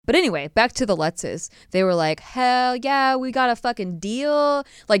But anyway, back to the Lutzes. They were like, hell yeah, we got a fucking deal.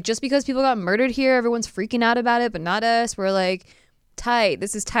 Like, just because people got murdered here, everyone's freaking out about it, but not us. We're like, tight.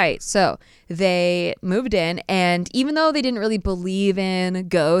 This is tight. So they moved in, and even though they didn't really believe in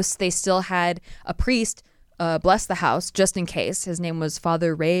ghosts, they still had a priest bless the house just in case. His name was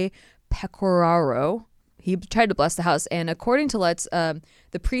Father Ray Pecoraro. He tried to bless the house, and according to Lutz,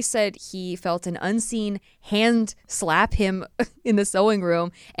 the priest said he felt an unseen hand slap him in the sewing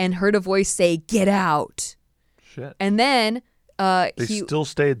room and heard a voice say, "Get out." Shit. And then they still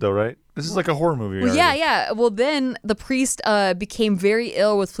stayed though, right? This is like a horror movie. Well, yeah. Well, then the priest became very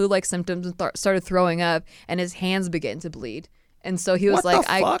ill with flu-like symptoms and started throwing up, and his hands began to bleed. And so he was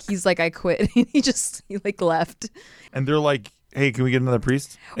I quit. he left. And they're like, hey, can we get another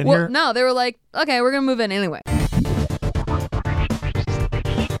priest in here? No, they were like, okay, we're going to move in anyway.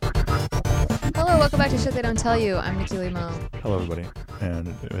 Hello, welcome back to Shit They Don't Tell You. I'm Nikki Limo. Hello, everybody. And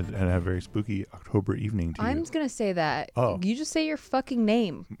a very spooky October evening to you. I'm going to say that. Oh. You just say your fucking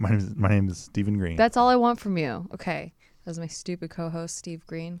name. My name is Stephen Green. That's all I want from you. Okay. That was my stupid co-host, Steve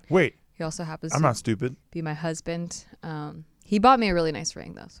Green. Wait. He also happens I'm not stupid. Be my husband. He bought me a really nice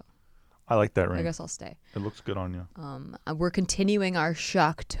ring, though, so I like that ring. I guess I'll stay. It looks good on you. We're continuing our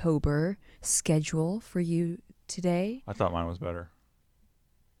Shocktober schedule for you today. I thought mine was better.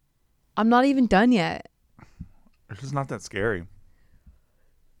 I'm not even done yet. It's just not that scary.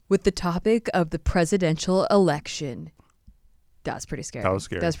 With the topic of the presidential election. That's pretty scary. That was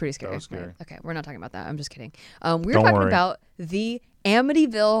scary. That's pretty scary. That was scary. Right. Okay, we're not talking about that. I'm just kidding. We're talking about the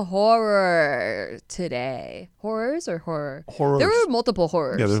Amityville horror today. Horrors or horror? Horrors. There were multiple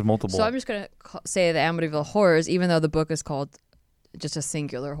horrors. Yeah, there's multiple. So I'm just going to say the Amityville horrors, even though the book is called just a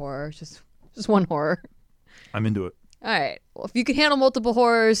singular horror. Just one horror. I'm into it. All right. Well, if you can handle multiple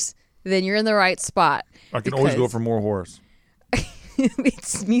horrors, then you're in the right spot. I can always go for more horrors.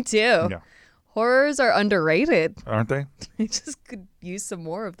 It's me too. Yeah. Horrors are underrated. Aren't they? I just could use some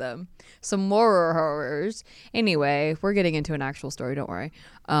more of them. Some more horrors. Anyway, we're getting into an actual story. Don't worry.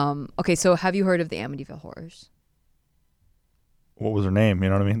 Okay, so have you heard of the Amityville horrors? What was her name? You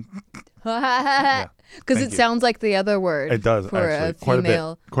know what I mean? Because it sounds like the other word. It does, for actually. A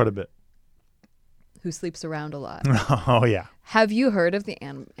female Quite a bit. Who sleeps around a lot. Oh, yeah. Have you heard of the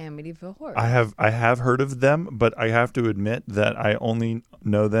Amityville horrors? I have heard of them, but I have to admit that I only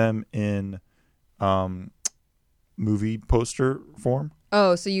know them in movie poster form.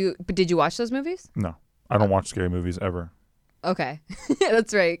 Oh, so but did you watch those movies? No, I don't watch scary movies ever. Okay.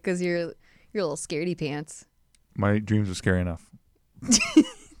 That's right, because you're a little scaredy pants. My dreams are scary enough.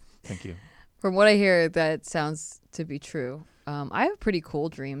 Thank you. From what I hear, that sounds to be true. I have pretty cool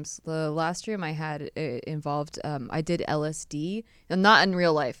dreams. The last dream I had, it involved, I did LSD. And not in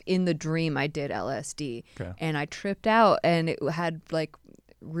real life. In the dream, I did LSD. Okay. And I tripped out, and it had like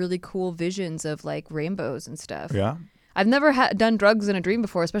really cool visions of like rainbows and stuff. Yeah? I've never done drugs in a dream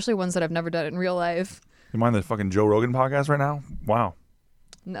before, especially ones that I've never done in real life. You mind the fucking Joe Rogan podcast right now? Wow.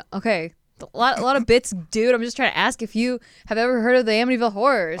 No, okay. A lot of bits, dude. I'm just trying to ask if you have ever heard of the Amityville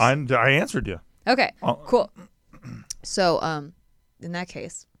horrors. I answered you. Okay, cool. So, in that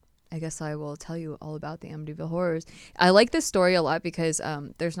case, I guess I will tell you all about the Amityville horrors. I like this story a lot because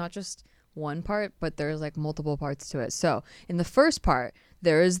there's not just one part, but there's like multiple parts to it. So, in the first part,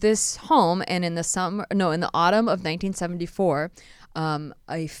 there is this home, and in the autumn of 1974,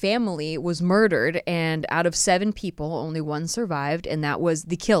 a family was murdered, and out of 7 people, only 1 survived, and that was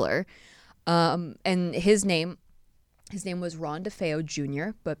the killer. And his name was Ron DeFeo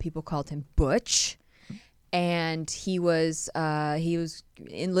Jr., but people called him Butch. And he was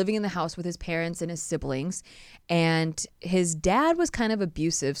living in the house with his parents and his siblings, and his dad was kind of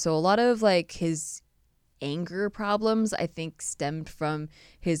abusive. So a lot of like his anger problems, I think, stemmed from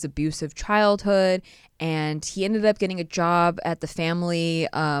his abusive childhood, and he ended up getting a job at the family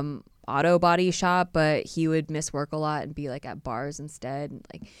auto body shop, but he would miss work a lot and be like at bars instead, and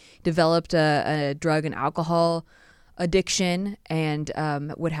like developed a drug and alcohol addiction, and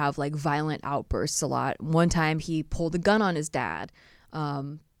would have like violent outbursts a lot. One time he pulled a gun on his dad.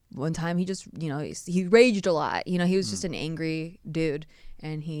 One time he just, he raged a lot. He was just an angry dude,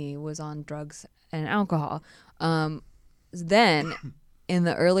 and he was on drugs and alcohol. Then in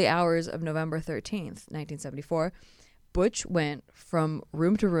the early hours of November 13th, 1974, Butch went from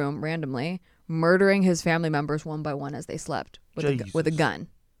room to room randomly, murdering his family members one by one as they slept with a gun.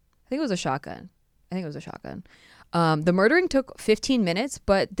 I think it was a shotgun. The murdering took 15 minutes,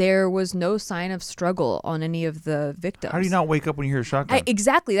 but there was no sign of struggle on any of the victims. How do you not wake up when you hear a shotgun?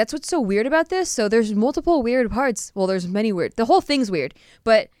 Exactly. That's what's so weird about this. So there's multiple weird parts. Well, there's many weird. The whole thing's weird,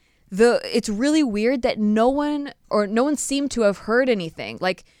 but it's really weird that no one seemed to have heard anything.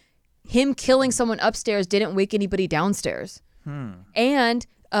 Like him killing someone upstairs didn't wake anybody downstairs. And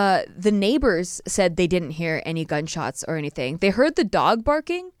the neighbors said they didn't hear any gunshots or anything. They heard the dog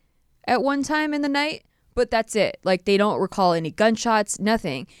barking at one time in the night, but that's it. Like, they don't recall any gunshots,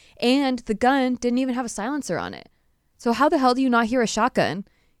 nothing. And the gun didn't even have a silencer on it. So how the hell do you not hear a shotgun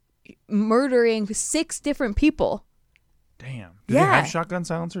murdering 6 different people? Damn. Do they have shotgun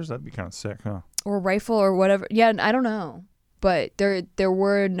silencers? That'd be kind of sick, huh? Or rifle or whatever. Yeah, I don't know. But there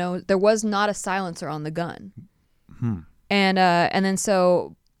was not a silencer on the gun. And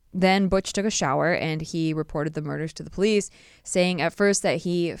then Butch took a shower and he reported the murders to the police, saying at first that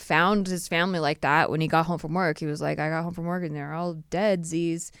he found his family like that when he got home from work. He was like, I got home from work and they're all dead,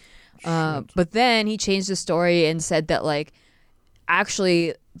 Z's. But then he changed the story and said that, like,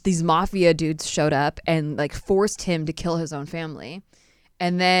 actually these mafia dudes showed up and, like, forced him to kill his own family.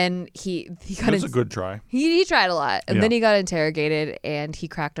 And then he got... That's a good try. He tried a lot. And then he got interrogated and he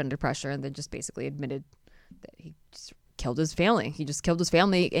cracked under pressure and then just basically admitted that he just killed his family. He just killed his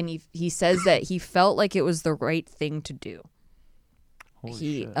family, and he says that he felt like it was the right thing to do. Holy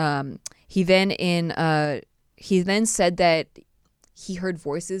shit. He then said that he heard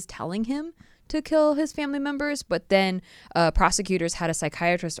voices telling him to kill his family members, but then prosecutors had a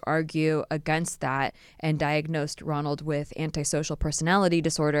psychiatrist argue against that and diagnosed Ronald with antisocial personality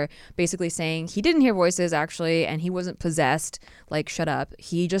disorder, basically saying he didn't hear voices actually, and he wasn't possessed. Like, shut up.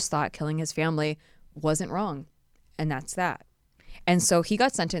 He just thought killing his family wasn't wrong. And that's that. And so he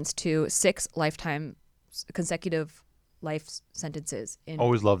got sentenced to 6 lifetime consecutive life sentences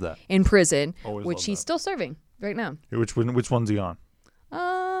always love that in prison, always which he's still serving right now. Which one's he on?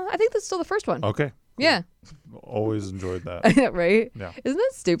 I think that's still the first one. Okay. Cool. Yeah. Always enjoyed that. Right? Yeah. Isn't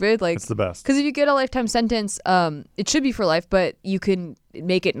that stupid? Like, it's the best. Because if you get a lifetime sentence, it should be for life, but you can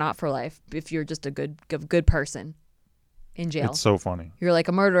make it not for life if you're just a good person in jail. It's so funny. You're like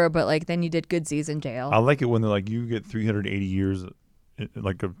a murderer, but like then you did goodsies in jail. I like it when they're like, you get 380 years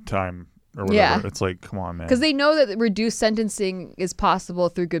like of time or whatever. Yeah. It's like, come on, man. Because they know that reduced sentencing is possible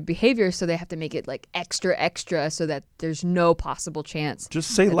through good behavior, so they have to make it like extra so that there's no possible chance.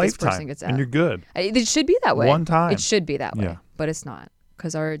 Just say lifetime and you're good. It should be that way. One time. It should be that way. Yeah. But it's not,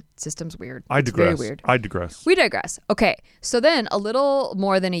 because our system's weird. I digress. It's very weird. I digress. We digress. Okay. So then a little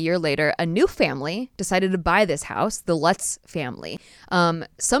more than a year later, a new family decided to buy this house, the Lutz family.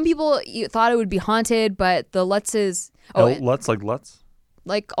 Some people thought it would be haunted, but the Lutzes... Lutz, like Lutz?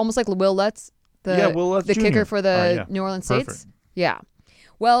 Like almost like Will Lutz, Will Lutz the Jr. kicker for the New Orleans Saints. Yeah.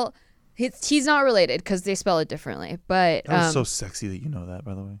 Well, he's not related because they spell it differently. But that was so sexy that you know that,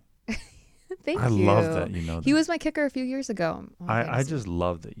 by the way. Thank you. I love that you know that. He was my kicker a few years ago. I just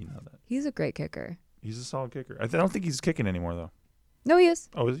love that you know that. He's a great kicker. He's a solid kicker. I don't think he's kicking anymore though. No, he is.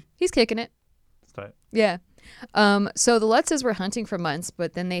 Oh, is he? He's kicking it. That's tight. Yeah. So the Lutzes were hunting for months,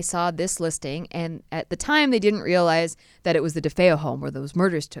 but then they saw this listing, and at the time they didn't realize that it was the DeFeo home where those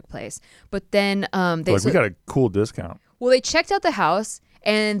murders took place. But then we got a cool discount. Well, they checked out the house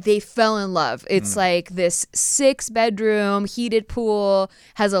and they fell in love. It's like this 6-bedroom heated pool,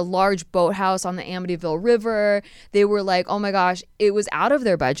 has a large boathouse on the Amityville River. They were like, oh my gosh, it was out of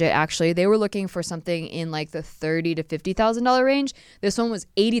their budget. Actually, they were looking for something in like the $30,000 to $50,000 range. This one was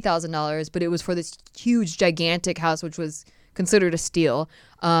 $80,000, but it was for this huge, gigantic house, which was considered a steal.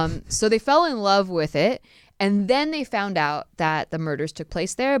 So they fell in love with it, and then they found out that the murders took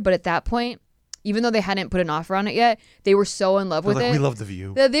place there. But at that point, even though they hadn't put an offer on it yet, they were so in love with it. We love the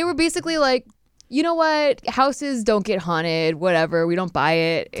view. They were basically like, you know what? Houses don't get haunted. Whatever. We don't buy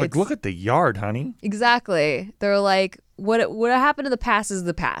it. It's like, look at the yard, honey. Exactly. They're like, what happened in the past is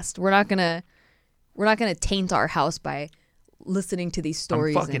the past. We're not gonna taint our house by listening to these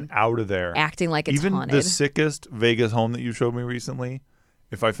stories. I'm fucking out of there. Acting like it's even haunted. The sickest Vegas home that you showed me recently,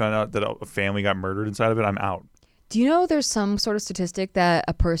 if I found out that a family got murdered inside of it, I'm out. Do you know there's some sort of statistic that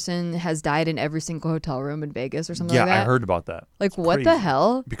a person has died in every single hotel room in Vegas or something like that? Yeah, I heard about that. Like, what the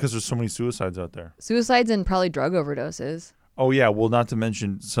hell? Because there's so many suicides out there. Suicides and probably drug overdoses. Oh, yeah. Well, not to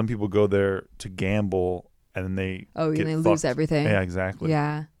mention some people go there to gamble and then they lose everything. Yeah, exactly.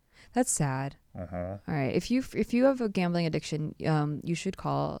 Yeah. That's sad. Uh-huh. All right. If you have a gambling addiction, you should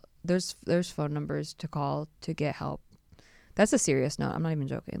call. There's phone numbers to call to get help. That's a serious note. I'm not even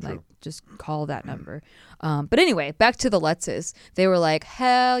joking. True. Like, just call that number. But anyway, back to the Lutzes. They were like,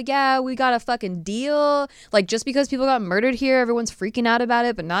 hell yeah, we got a fucking deal. Like, just because people got murdered here, everyone's freaking out about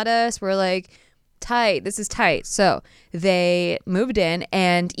it, but not us. We're like, tight. This is tight. So they moved in,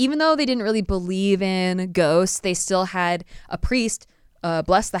 and even though they didn't really believe in ghosts, they still had a priest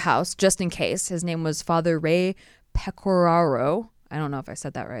bless the house just in case. His name was Father Ray Pecoraro. I don't know if I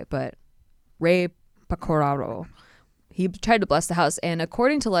said that right, but Ray Pecoraro. he tried to bless the house. And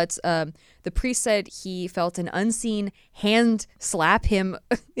according to Lutz, the priest said he felt an unseen hand slap him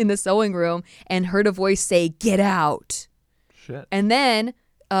in the sewing room and heard a voice say, "Get out." Shit. And then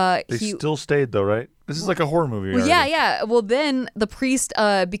they still stayed though, right? This is like a horror movie. Well, yeah. Well, then the priest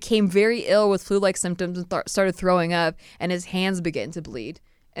became very ill with flu-like symptoms and started throwing up, and his hands began to bleed.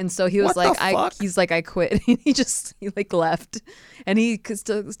 And so he was I quit. he left, and he could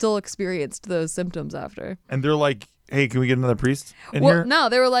still experienced those symptoms after. And they're like, "Hey, can we get another priest in here?" No,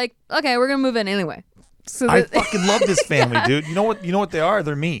 they were like, "Okay, we're gonna move in anyway." So I fucking love this family, dude. You know what they are?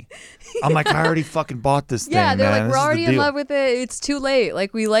 They're me. I'm like, I already fucking bought this thing. Yeah, they're man. like, we're already in love with it. It's too late.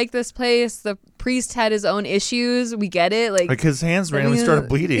 Like, we like this place. The priest had his own issues. We get it. Like his hands randomly started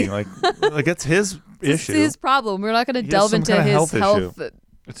bleeding. Like it's his issue. It's his problem. We're not going to delve into his health.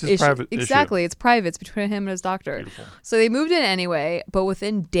 It's his private issue. Exactly. It's private. It's between him and his doctor. Beautiful. So they moved in anyway, but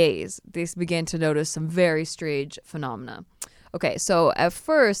within days, they began to notice some very strange phenomena. Okay, so at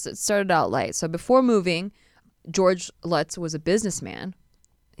first, it started out light. So before moving, George Lutz was a businessman,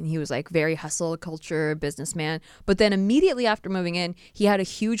 and he was like very hustle culture businessman. But then immediately after moving in, he had a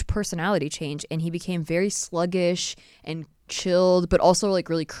huge personality change, and he became very sluggish and chilled, but also like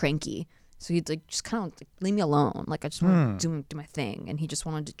really cranky. So he'd like just kind of like, leave me alone. Like I just want to do my thing, and he just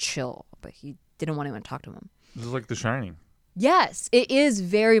wanted to chill, but he didn't want anyone to talk to him. This is like The Shining. Yes, it is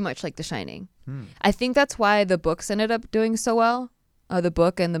very much like The Shining. I think that's why the books ended up doing so well, the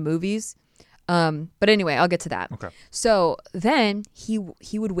book and the movies. But anyway, I'll get to that. Okay. So then he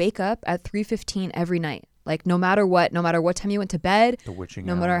would wake up at 3:15 every night. Like no matter what time he went to bed, The witching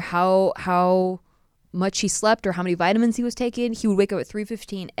no hour. matter how much he slept or how many vitamins he was taking, he would wake up at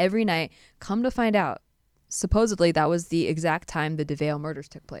 3:15 every night. Come to find out, supposedly that was the exact time the DeVale murders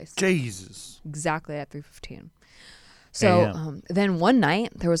took place. Jesus. Exactly at 3:15. So then one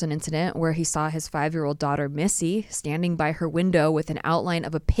night there was an incident where he saw his 5-year-old daughter Missy standing by her window with an outline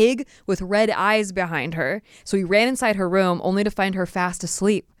of a pig with red eyes behind her. So he ran inside her room only to find her fast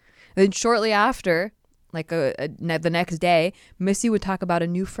asleep. Then shortly after, like the next day, Missy would talk about a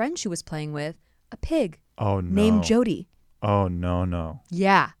new friend she was playing with, a pig named Jody. Oh, no.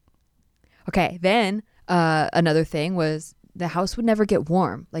 Yeah. Okay, then another thing was the house would never get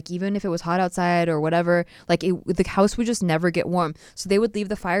warm. Like even if it was hot outside or whatever, like the house would just never get warm. So they would leave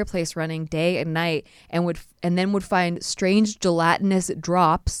the fireplace running day and night and then would find strange gelatinous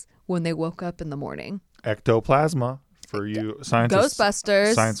drops when they woke up in the morning. Ectoplasma for you scientists.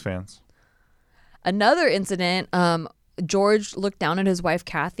 Ghostbusters. Science fans. Another incident, George looked down at his wife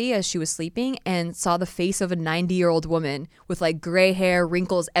Kathy as she was sleeping and saw the face of a 90-year-old woman with like gray hair,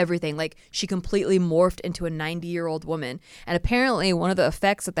 wrinkles, everything. Like she completely morphed into a 90-year-old woman. And apparently one of the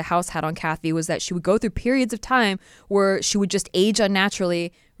effects that the house had on Kathy was that she would go through periods of time where she would just age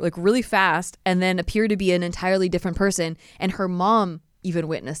unnaturally, like really fast, and then appear to be an entirely different person. And her mom even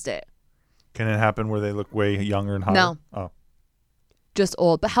witnessed it. Can it happen where they look way younger and hotter? No. Oh. Just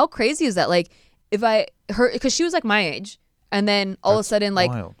old. But how crazy is that? Like because she was like my age, and then all of a sudden, like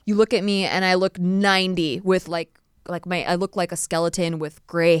wild. You look at me and I look 90 with I look like a skeleton with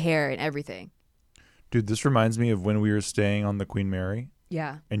gray hair and everything. Dude, this reminds me of when we were staying on the Queen Mary.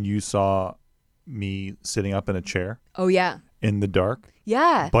 Yeah. And you saw me sitting up in a chair. Oh yeah. In the dark.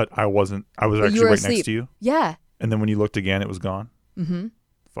 Yeah. But I wasn't. I was actually right next to you. Yeah. And then when you looked again, it was gone. Mm-hmm.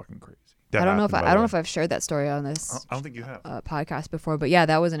 Fucking crazy. I don't know if I've shared that story on this. I don't think you have podcast before, but yeah,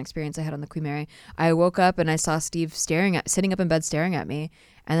 that was an experience I had on the Queen Mary. I woke up and I saw Steve sitting up in bed staring at me,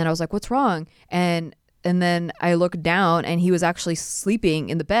 and then I was like, "What's wrong?" And then I looked down and he was actually sleeping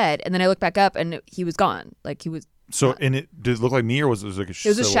in the bed, and then I looked back up and he was gone. Like he was. So did it look like me or was it like a silhouette?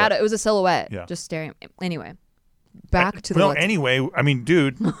 It was a shadow. It was a silhouette. Yeah. Just staring at me. Anyway, back to the. Anyway, I mean,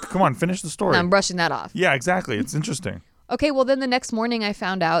 dude, come on, finish the story. I'm brushing that off. Yeah, exactly. It's interesting. Okay, well then the next morning I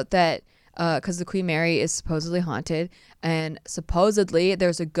found out that. Because the Queen Mary is supposedly haunted, and supposedly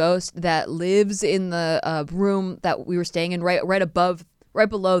there's a ghost that lives in the room that we were staying in, right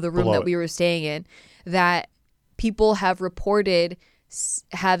below the room that we were staying in, that people have reported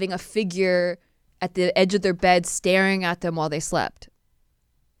having a figure at the edge of their bed staring at them while they slept.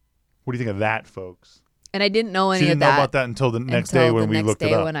 What do you think of that, folks? And I didn't know any She didn't of that. know about that until the next day when we looked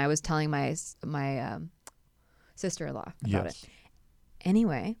it up. When I was telling my sister-in-law about it.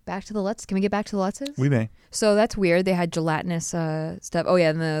 Anyway, back to the Lutzes. Can we get back to the Lutzes? We may. So that's weird. They had gelatinous stuff. Oh, yeah,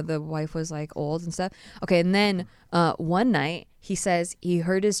 and the wife was, like, old and stuff. Okay, and then one night, he says he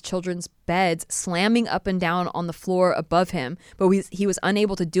heard his children's beds slamming up and down on the floor above him, but he was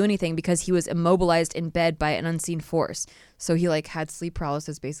unable to do anything because he was immobilized in bed by an unseen force. So he, like, had sleep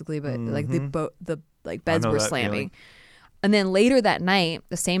paralysis, basically, but, like, the beds were slamming. Feeling. And then later that night,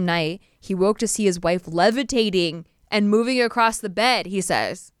 the same night, he woke to see his wife levitating and moving it across the bed, he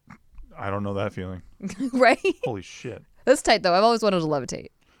says. I don't know that feeling. Right? Holy shit. That's tight, though. I've always wanted to levitate.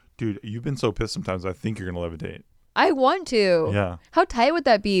 Dude, you've been so pissed sometimes. I think you're going to levitate. I want to. Yeah. How tight would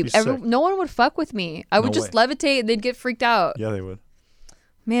that be? Sick. No one would fuck with me. I would just levitate and they'd get freaked out. Yeah, they would.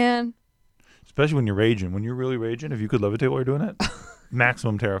 Man. Especially when you're raging. When you're really raging, if you could levitate while you're doing it,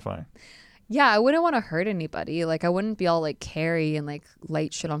 maximum terrifying. Yeah, I wouldn't want to hurt anybody. Like, I wouldn't be all like Carrie and like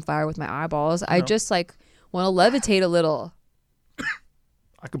light shit on fire with my eyeballs. I just like want to levitate a little.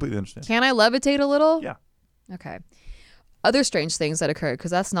 I completely understand. Can I levitate a little? Yeah. Okay. Other strange things that occurred,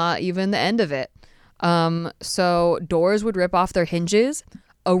 because that's not even the end of it. So doors would rip off their hinges.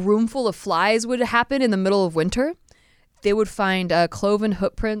 A room full of flies would happen in the middle of winter. They would find cloven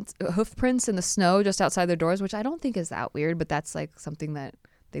hoof prints in the snow just outside their doors, which I don't think is that weird, but that's like something that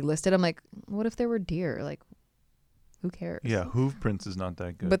they listed. I'm like, what if there were deer? Like, who cares? Yeah, hoof prints is not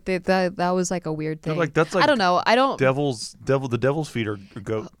that good. But that was like a weird thing. Like, that's like I don't know. the devil's feet are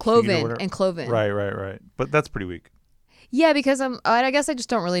goat cloven and cloven. Right. But that's pretty weak. Yeah, because I guess I just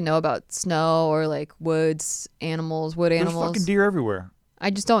don't really know about snow or like wood animals. There's fucking deer everywhere. I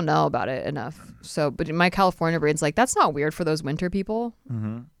just don't know about it enough. So, but my California brain's like, that's not weird for those winter people.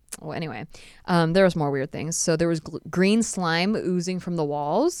 Mm-hmm. Well, anyway, there was more weird things. So there was green slime oozing from the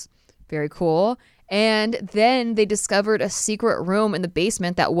walls. Very cool. And then they discovered a secret room in the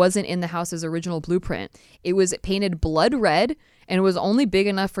basement that wasn't in the house's original blueprint. It was painted blood red and it was only big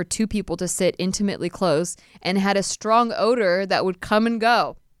enough for 2 people to sit intimately close and had a strong odor that would come and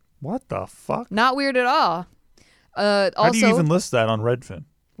go. What the fuck? Not weird at all. Also, how do you even list that on Redfin?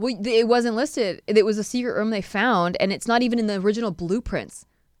 Well, it wasn't listed. It was a secret room they found, and it's not even in the original blueprints.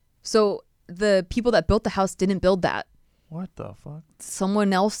 So the people that built the house didn't build that. What the fuck?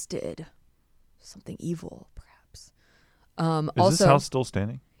 Someone else did. Something evil, perhaps. Is this house still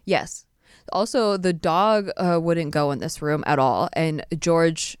standing? Yes. Also, the dog wouldn't go in this room at all. And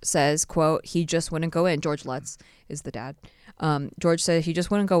George says, quote, he just wouldn't go in. George Lutz is the dad. George said he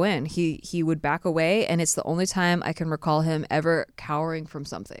just wouldn't go in. He would back away, and it's the only time I can recall him ever cowering from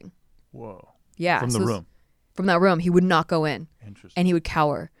something. Whoa. Yeah. From the room? From that room. He would not go in. Interesting. And he would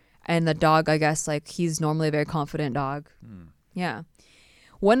cower. And the dog, I guess, like, he's normally a very confident dog. Yeah.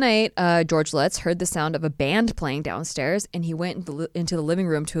 One night, George Lutz heard the sound of a band playing downstairs, and he went into the living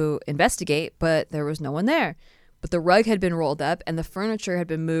room to investigate, but there was no one there. But the rug had been rolled up, and the furniture had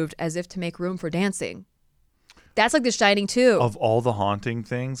been moved as if to make room for dancing. That's like The Shining too. Of all the haunting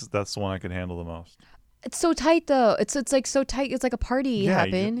things, that's the one I could handle the most. It's so tight though. It's like so tight. It's like a party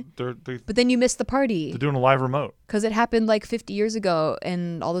happened. But then you miss the party. They're doing a live remote. Because it happened like 50 years ago,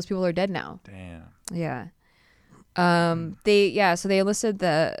 and all those people are dead now. Damn. Yeah. So they enlisted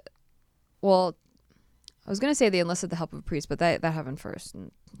I was gonna say they enlisted the help of a priest, but that happened first,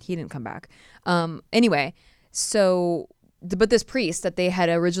 and he didn't come back. Anyway, but this priest that they had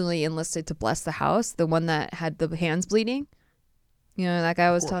originally enlisted to bless the house, the one that had the hands bleeding, you know, that guy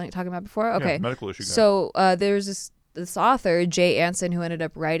I was talking about before. Okay, yeah, medical issue guy. So there's this author, Jay Anson, who ended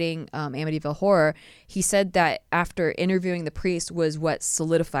up writing Amityville Horror. He said that after interviewing the priest was what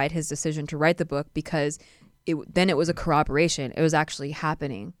solidified his decision to write the book, because it was a corroboration. It was actually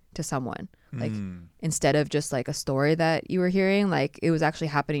happening to someone, like instead of just like a story that you were hearing, like it was actually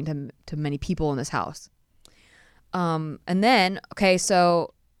happening to many people in this house. And then, okay,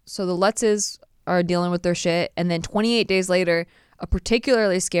 so the Lutzes are dealing with their shit, and then 28 days later, a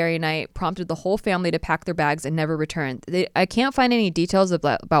particularly scary night prompted the whole family to pack their bags and never return. I can't find any details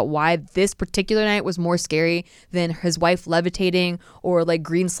about why this particular night was more scary than his wife levitating or like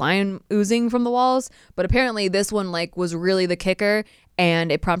green slime oozing from the walls. But apparently this one like was really the kicker,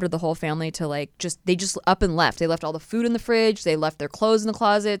 and it prompted the whole family to like they just up and left. They left all the food in the fridge. They left their clothes in the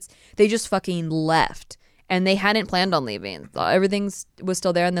closets. They just fucking left. And they hadn't planned on leaving. Everything was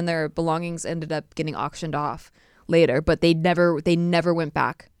still there, and then their belongings ended up getting auctioned off later, but they never went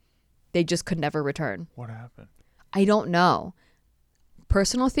back. They just could never return. What happened? I don't know.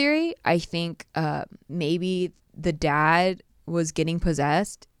 Personal theory, I think maybe the dad was getting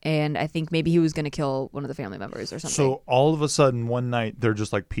possessed, and I think maybe he was going to kill one of the family members or something. So all of a sudden one night they're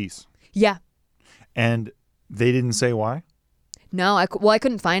just like peace. Yeah. And they didn't say why? No, I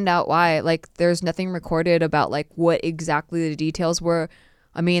couldn't find out why. Like, there's nothing recorded about like what exactly the details were.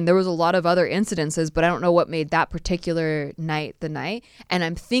 I mean, there was a lot of other incidences, but I don't know what made that particular night the night. And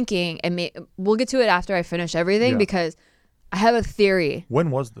I'm thinking, we'll get to it after I finish everything, because I have a theory.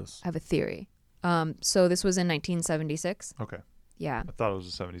 When was this? I have a theory. So this was in 1976. Okay. Yeah. I thought it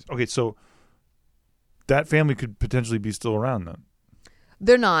was the 70s. Okay, so that family could potentially be still around then.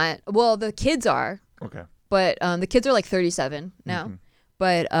 They're not. Well, the kids are. Okay. But the kids are like 37 now. Mm-hmm.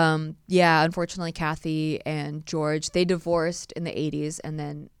 But yeah, unfortunately, Kathy and George, they divorced in the 80s, and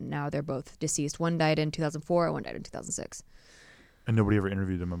then now they're both deceased. One died in 2004, one died in 2006. And nobody ever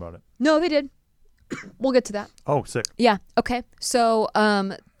interviewed them about it? No, they did. We'll get to that. Oh, sick. Yeah. Okay. So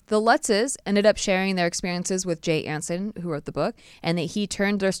the Lutzes ended up sharing their experiences with Jay Anson, who wrote the book, and that he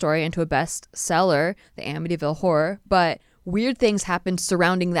turned their story into a bestseller, the Amityville Horror. But weird things happened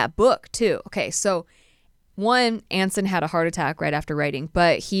surrounding that book, too. Okay. So one, Anson had a heart attack right after writing,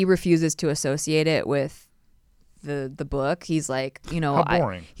 but he refuses to associate it with the book. He's like, How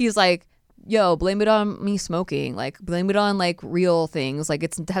boring. He's like, yo, blame it on me smoking. Like, blame it on, like, real things. Like,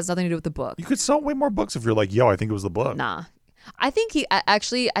 it has nothing to do with the book. You could sell way more books if you're like, yo, I think it was the book. Nah. I think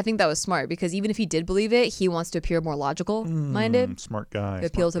I think that was smart, because even if he did believe it, he wants to appear more logical-minded. Smart guy. It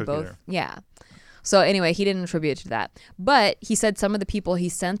appeals to both. There. Yeah. So anyway, he didn't attribute it to that. But he said some of the people he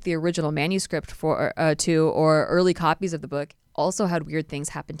sent the original manuscript to or early copies of the book also had weird things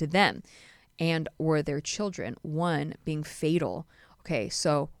happen to them and were their children, one being fatal. Okay,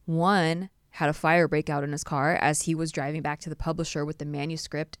 so one had a fire break out in his car as he was driving back to the publisher with the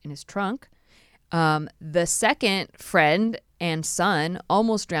manuscript in his trunk. The second friend and son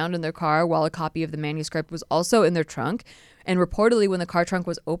almost drowned in their car while a copy of the manuscript was also in their trunk. And reportedly, when the car trunk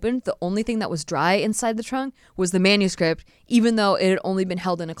was opened, the only thing that was dry inside the trunk was the manuscript, even though it had only been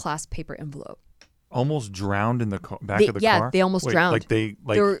held in a class paper envelope. Almost drowned in the back of the car? Yeah, they almost drowned.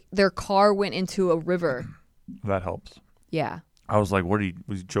 Their car went into a river. That helps. Yeah. I was like, was he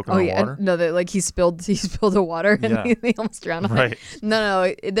choking on water? No, he spilled the water and he almost drowned on it.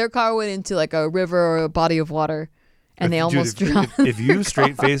 No, their car went into like a river or a body of water, and they almost drowned. If you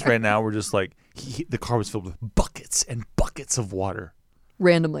straight face right now, we're just like, the car was filled with buckets and buckets of water.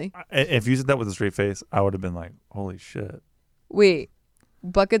 Randomly. If you said that with a straight face, I would have been like, holy shit. Wait,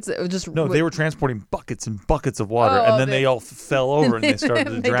 buckets? Just no, they were transporting buckets and buckets of water, and then they all fell over and they started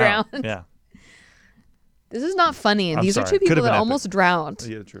to drown. Yeah. This is not funny. These are two people that almost drowned.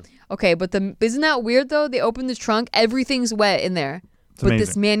 Yeah, true. Okay, but isn't that weird though? They opened the trunk, everything's wet in there, but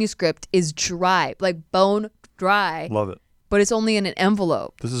this manuscript is dry, like bone dry. Love it. But it's only in an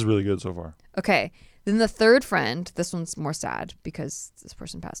envelope. This is really good so far. Okay. Then the third friend, this one's more sad because this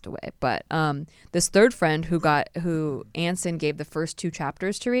person passed away. But this third friend who Anson gave the first 2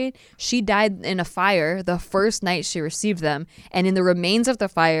 chapters to read, she died in a fire the first night she received them, and in the remains of the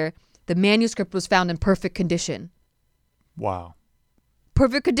fire, the manuscript was found in perfect condition. Wow.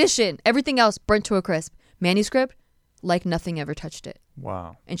 Perfect condition. Everything else burnt to a crisp. Manuscript, like nothing ever touched it.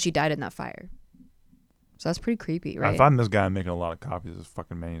 Wow. And she died in that fire. So that's pretty creepy, right? If I'm this guy, I'm making a lot of copies of this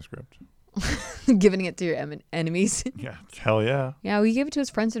fucking manuscript. Giving it to your enemies. Yeah. Hell yeah. Yeah, we gave it to his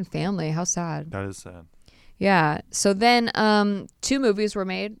friends and family. How sad. That is sad. Yeah. So then 2 movies were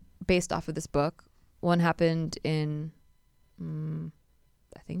made based off of this book. One happened in...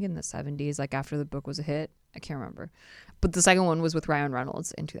 I think in the 70s, like after the book was a hit. I can't remember. But the second one was with Ryan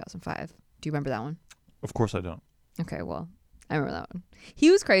Reynolds in 2005. Do you remember that one? Of course I don't. Okay, well, I remember that one.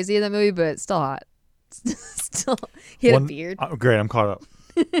 He was crazy in that movie, but still hot. Still, he had a beard. Great, I'm caught up.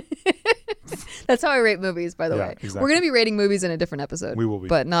 That's how I rate movies, by the way. Exactly. We're going to be rating movies in a different episode. We will be.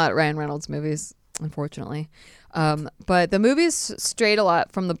 But not Ryan Reynolds movies, unfortunately. But the movies strayed a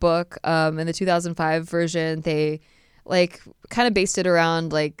lot from the book. In the 2005 version, they... like kind of based it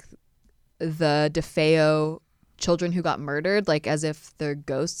around like the DeFeo children who got murdered, like as if their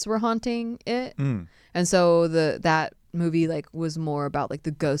ghosts were haunting it. And so that movie like was more about like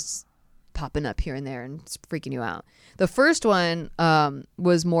the ghosts popping up here and there and freaking you out. The first one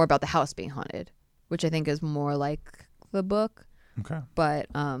was more about the house being haunted, which I think is more like the book. Okay. But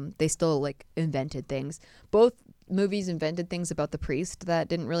they still like invented things. Both movies invented things about the priest that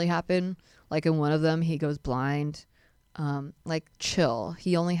didn't really happen. Like in one of them, he goes blind. Like chill.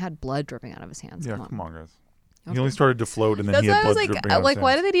 He only had blood dripping out of his hands. Yeah, come on guys. Okay. He only started to float and then he had blood dripping out of his hands.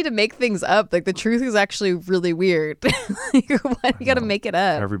 Why do they need to make things up? Like the truth is actually really weird. Why do you gotta make it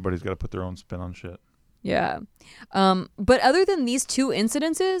up? Everybody's gotta put their own spin on shit. Yeah. But other than these 2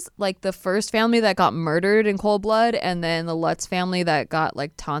 incidences, like the first family that got murdered in cold blood and then the Lutz family that got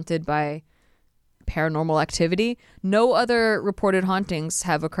like taunted by paranormal activity, no other reported hauntings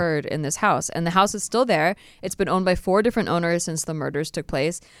have occurred in this house, and the house is still there. It's been owned by 4 different owners since the murders took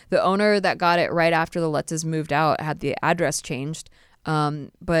place. The owner that got it right after the Lutzes moved out had the address changed,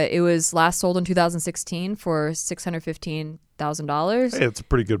 but it was last sold in 2016 for $615,000. Hey, it's a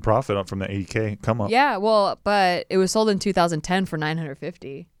pretty good profit up from the $80K come up. Yeah, well, but it was sold in 2010 for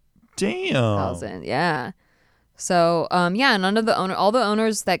 $950,000. Damn. Yeah. So, yeah, all the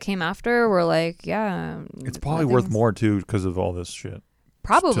owners that came after were like, yeah. It's probably worth more, too, because of all this shit.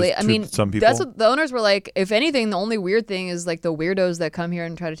 Probably. I mean, some people. that's what the owners were like. If anything, the only weird thing is like the weirdos that come here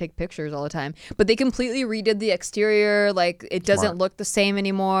and try to take pictures all the time. But they completely redid the exterior. Like, it doesn't look the same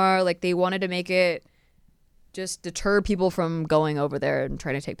anymore. Like, they wanted to make it just deter people from going over there and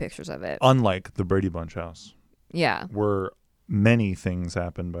trying to take pictures of it. Unlike the Brady Bunch house. Yeah. Where many things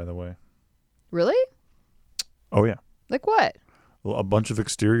happened, by the way. Really? Oh, yeah. Like what? Well, a bunch of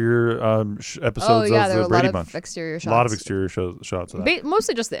exterior episodes of the Brady Bunch. Exterior shots. A lot of exterior shots of that.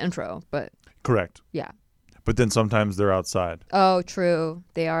 Mostly just the intro, but... Correct. Yeah. But then sometimes they're outside. Oh, true.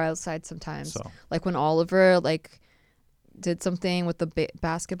 They are outside sometimes. So. Like when Oliver, like, did something with the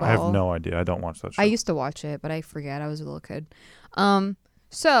basketball. I have no idea. I don't watch that show. I used to watch it, but I forget. I was a little kid.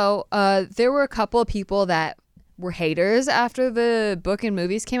 So there were a couple of people that were haters after the book and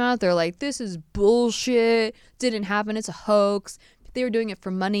movies came out. They're like, this is bullshit. Didn't happen. It's a hoax. They were doing it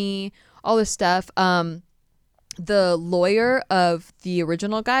for money. All this stuff. The lawyer of the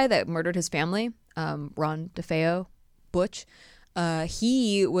original guy that murdered his family, Ron DeFeo, Butch,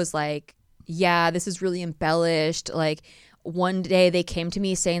 he was like, yeah, this is really embellished. Like, one day they came to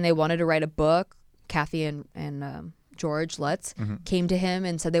me saying they wanted to write a book. Kathy and George Lutz came to him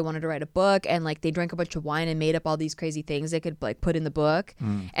and said they wanted to write a book, and like they drank a bunch of wine and made up all these crazy things they could like put in the book,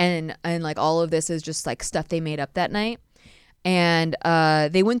 and like all of this is just like stuff they made up that night. And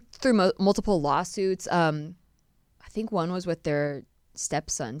they went through multiple lawsuits. I think one was with their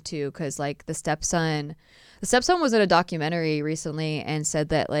stepson too, because like the stepson was in a documentary recently and said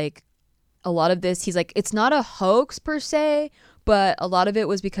that like a lot of this, he's like, it's not a hoax per se, but a lot of it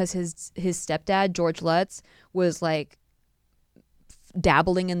was because his stepdad, George Lutz, was like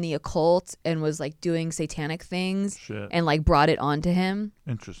dabbling in the occult and was like doing satanic things. Shit. And like brought it onto him.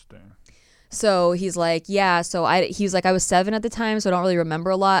 Interesting. So he's like, yeah, he's like, I was 7 at the time, so I don't really remember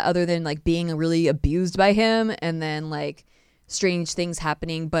a lot other than like being really abused by him and then like strange things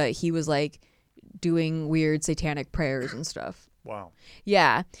happening, but he was like doing weird satanic prayers and stuff. Wow.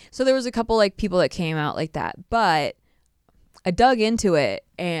 Yeah. So there was a couple like people that came out like that, but I dug into it,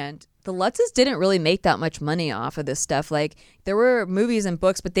 and the Lutzes didn't really make that much money off of this stuff. Like, there were movies and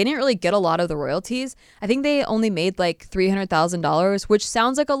books, but they didn't really get a lot of the royalties. I think they only made like $300,000, which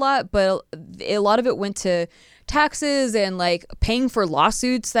sounds like a lot, but a lot of it went to taxes and like paying for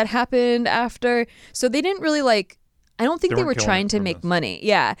lawsuits that happened after. So they didn't really like, I don't think they were trying to make money.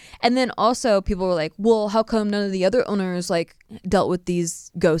 Yeah. And then also people were like, well, how come none of the other owners like dealt with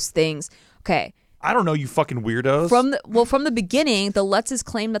these ghost things? Okay. I don't know, you fucking weirdos. From the beginning, the Lutzes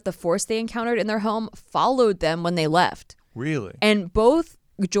claimed that the force they encountered in their home followed them when they left. Really? And both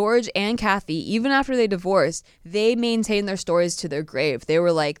George and Kathy, even after they divorced, they maintained their stories to their grave. They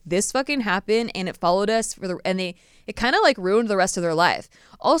were like, this fucking happened and it followed us it kind of like ruined the rest of their life.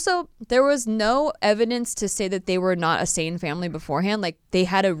 Also, there was no evidence to say that they were not a sane family beforehand. Like, they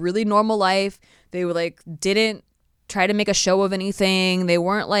had a really normal life. They were like, didn't try to make a show of anything. They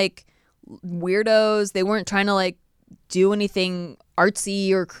weren't like weirdos. They weren't trying to like do anything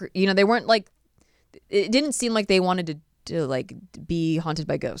artsy or they weren't like, it didn't seem like they wanted to like be haunted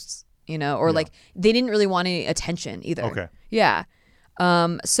by ghosts, or like they didn't really want any attention either. Okay. Yeah.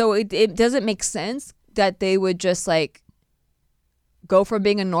 So it doesn't make sense that they would just like go from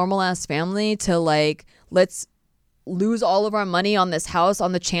being a normal ass family to like, let's lose all of our money on this house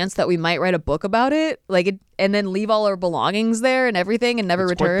on the chance that we might write a book about it, and then leave all our belongings there and everything and never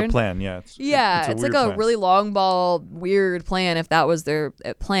return. Quite the plan, yeah. It's like a really long ball weird plan if that was their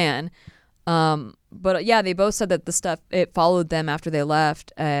plan. But yeah, they both said that the stuff, it followed them after they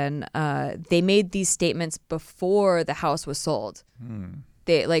left, and they made these statements before the house was sold.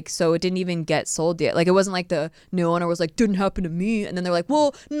 They so it didn't even get sold yet. Like, it wasn't like the new owner was like, didn't happen to me, and then they're like,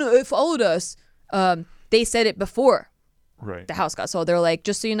 well, no, it followed us. They said it before the house got sold. They're like,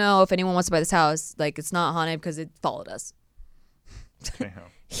 just so you know, if anyone wants to buy this house, like, it's not haunted because it followed us.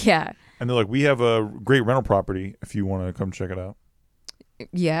 Yeah. And they're like, we have a great rental property if you want to come check it out.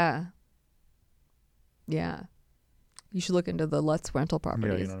 Yeah. Yeah. You should look into the Lutz rental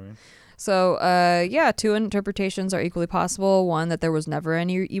properties. Yeah, you know what I mean? So, 2 interpretations are equally possible. One, that there was never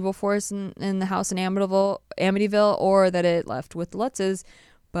any evil force in the house in Amityville, or that it left with the Lutzes.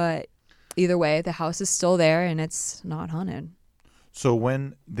 But either way, the house is still there and it's not haunted. So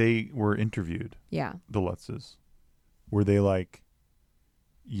when they were interviewed, the Lutzes, were they like,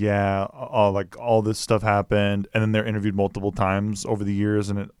 yeah, all this stuff happened, and then they're interviewed multiple times over the years,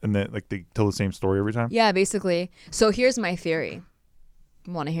 and they tell the same story every time? Yeah, basically. So here's my theory.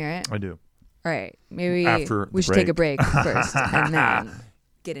 Want to hear it? I do. All right, maybe after we should take a break first and then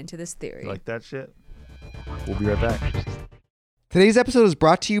get into this theory. You like that shit? We'll be right back. Today's episode is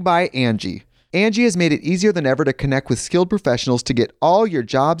brought to you by Angie. Angie has made it easier than ever to connect with skilled professionals to get all your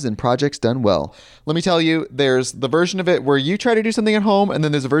jobs and projects done well. Let me tell you, there's the version of it where you try to do something at home, and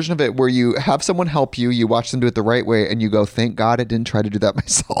then there's a version of it where you have someone help you, you watch them do it the right way, and you go, thank God I didn't try to do that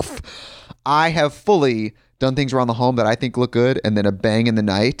myself. I have fully done things around the home that I think look good, and then a bang in the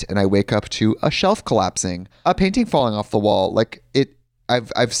night, and I wake up to a shelf collapsing, a painting falling off the wall.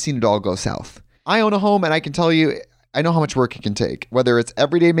 I've seen it all go south. I own a home, and I can tell you, I know how much work it can take. Whether it's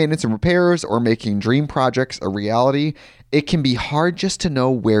everyday maintenance and repairs or making dream projects a reality, it can be hard just to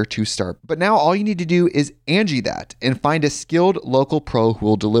know where to start. But now all you need to do is Angie that and find a skilled local pro who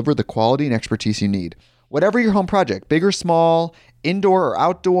will deliver the quality and expertise you need. Whatever your home project, big or small, indoor or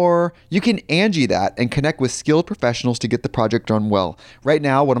outdoor, you can Angie that and connect with skilled professionals to get the project done well. Right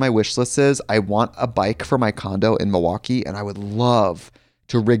now, one of my wish lists is I want a bike for my condo in Milwaukee, and I would love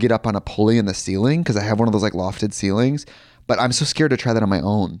to rig it up on a pulley in the ceiling because I have one of those like lofted ceilings, but I'm so scared to try that on my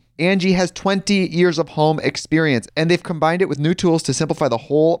own. Angie has 20 years of home experience, and they've combined it with new tools to simplify the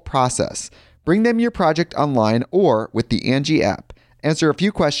whole process. Bring them your project online or with the Angie app. Answer a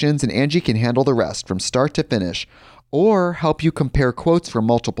few questions and Angie can handle the rest from start to finish, or help you compare quotes from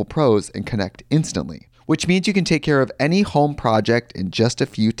multiple pros and connect instantly, which means you can take care of any home project in just a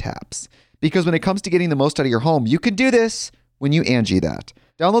few taps. Because when it comes to getting the most out of your home, you can do this when you Angie that.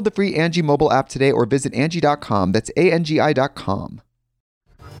 Download the free Angie mobile app today or visit Angie.com. That's ANGI.com.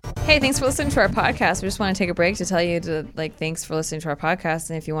 Hey, thanks for listening to our podcast. We just want to take a break to tell you thanks for listening to our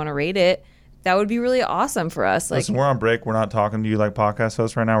podcast. And if you want to rate it, that would be really awesome for us. Listen, we're on break. We're not talking to you like podcast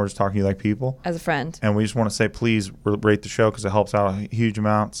hosts right now. We're just talking to you like people. As a friend. And we just want to say, please rate the show because it helps out huge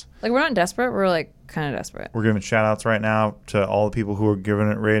amounts. We're not desperate. We're kind of desperate. We're giving shout outs right now to all the people who are giving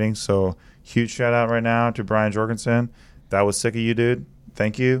it ratings. So huge shout out right now to Brian Jorgensen. That was sick of you, dude.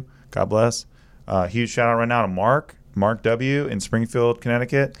 Thank you. God bless. Huge shout out right now to Mark W. in Springfield,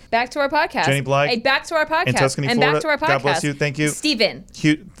 Connecticut. Back to our podcast. Jenny Blythe. Hey, back to our podcast. In Tuscany, Florida. And back to our podcast. God bless you. Thank you. Steven.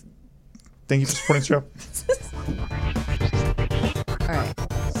 Thank you for supporting the show. All right.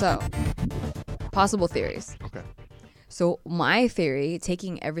 So, possible theories. Okay. So, my theory,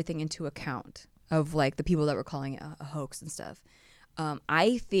 taking everything into account of the people that were calling it a hoax and stuff,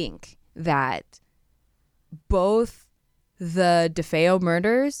 I think that both the DeFeo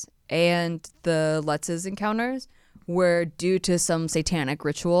murders and the Lutz's encounters were due to some satanic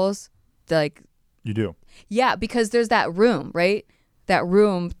rituals. You do? Yeah, because there's that room, right? That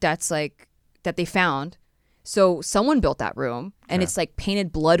room that's that they found. So someone built that room and it's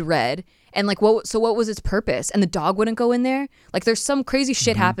painted blood red. And what was its purpose? And the dog wouldn't go in there? There's some crazy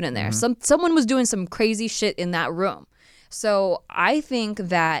shit happening there. Someone was doing some crazy shit in that room. So I think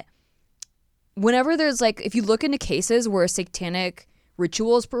that whenever there's if you look into cases where satanic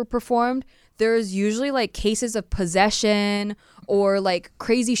rituals were performed, there's usually cases of possession or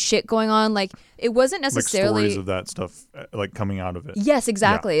crazy shit going on. It wasn't necessarily stories of that stuff coming out of it. Yes,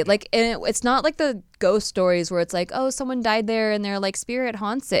 exactly. Yeah. And it's not the ghost stories where it's oh, someone died there and their spirit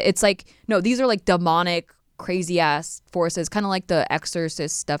haunts it. It's no, these are demonic, crazy ass forces, kind of like the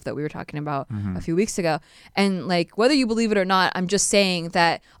exorcist stuff that we were talking about a few weeks ago. And whether you believe it or not, I'm just saying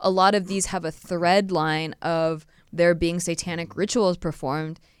that a lot of these have a thread line of there being satanic rituals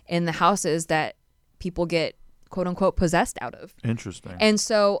performed in the houses that people get quote unquote possessed out of. Interesting. And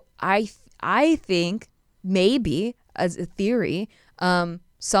so I think maybe as a theory,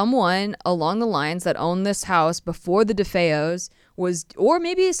 someone along the lines that owned this house before the DeFeos was, or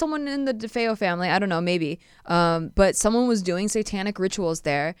maybe someone in the DeFeo family, I don't know, maybe, but someone was doing satanic rituals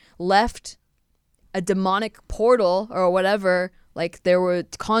there, left a demonic portal or whatever, there were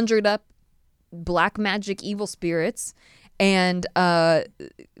conjured up black magic evil spirits, and that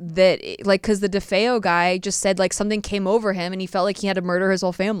because the DeFeo guy just said something came over him and he felt he had to murder his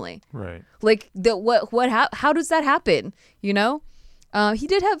whole family. Right. How does that happen? He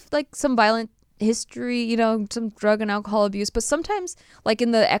did have some violent history, some drug and alcohol abuse, but sometimes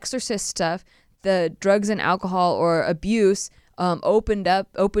in the exorcist stuff, the drugs and alcohol or abuse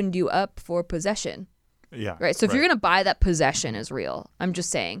opened you up for possession. Yeah. Right. So if you're gonna buy that possession is real, I'm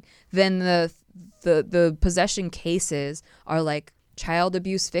just saying, then the possession cases are child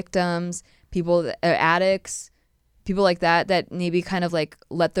abuse victims, people that are addicts, people like that maybe kind of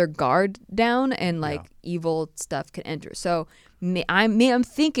let their guard down and evil stuff can enter. So I'm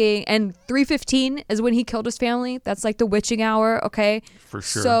thinking, and 3:15 is when he killed his family. That's the witching hour. Okay. For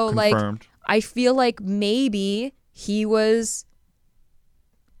sure. So confirmed. I feel maybe he was.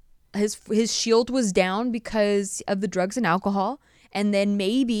 His shield was down because of the drugs and alcohol, and then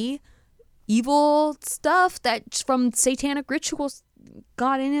maybe evil stuff that from satanic rituals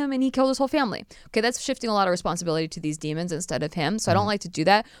got in him and he killed his whole family. Okay, that's shifting a lot of responsibility to these demons instead of him, so I don't like to do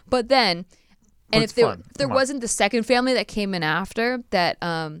that. But then And if there wasn't the second family that came in after that,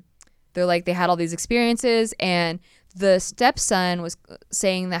 they're like, they had all these experiences, and the stepson was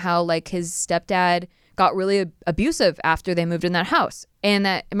saying that how like his stepdad got really abusive after they moved in that house. And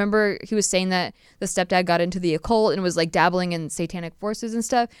that, remember, he was saying that the stepdad got into the occult and was like dabbling in satanic forces and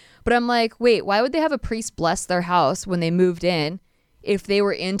stuff. But I'm like, wait, why would they have a priest bless their house when they moved in if they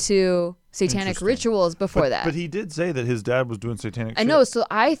were into satanic rituals before that? But he did say that his dad was doing satanic shit. I know. So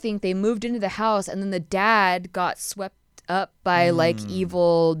I think they moved into the house and then the dad got swept up by like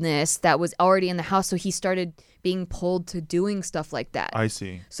evilness that was already in the house. So he started being pulled to doing stuff like that. I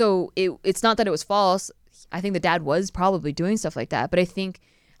see. So it's not that it was false. I think the dad was probably doing stuff like that. But I think,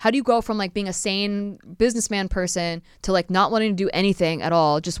 how do you go from like being a sane businessman person to like not wanting to do anything at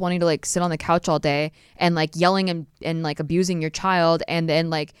all, just wanting to like sit on the couch all day and like yelling and like abusing your child, and then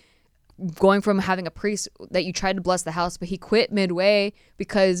like going from having a priest that you tried to bless the house, but he quit midway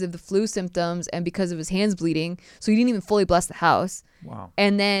because of the flu symptoms and because of his hands bleeding. So he didn't even fully bless the house. Wow.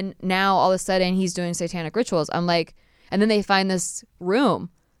 And then now all of a sudden he's doing satanic rituals. I'm like, and then they find this room.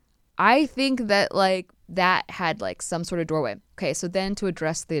 I think that like that had like some sort of doorway. Okay, so then to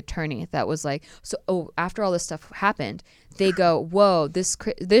address the attorney that was like, after all this stuff happened, they go, whoa, this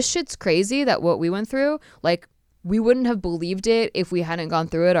shit's crazy that what we went through, like we wouldn't have believed it if we hadn't gone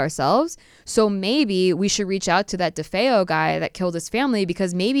through it ourselves. So maybe we should reach out to that DeFeo guy that killed his family,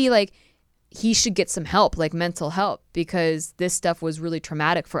 because maybe like he should get some help, like mental help, because this stuff was really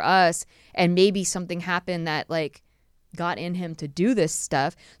traumatic for us, and maybe something happened that like got in him to do this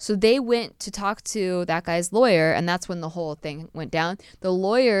stuff. So they went to talk to that guy's lawyer, and that's when the whole thing went down. The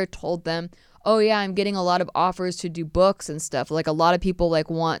lawyer told them, oh yeah, I'm getting a lot of offers to do books and stuff. Like a lot of people like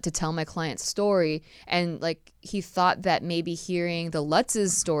want to tell my client's story, and like he thought that maybe hearing the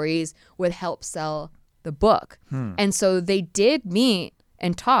Lutz's stories would help sell the book. And so they did meet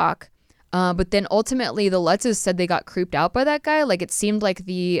and talk. But then ultimately the Lutzes said they got creeped out by that guy. Like it seemed like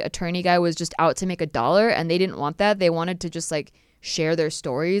the attorney guy was just out to make $1, and they didn't want that. They wanted to just like share their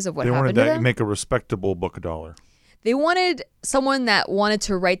stories of what happened to them. They wanted to make a respectable book $1. They wanted someone that wanted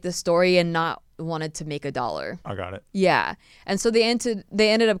to write the story and not wanted to make $1. I got it. Yeah. And so they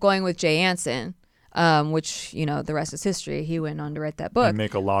ended up going with Jay Anson, which, you know, the rest is history. He went on to write that book. And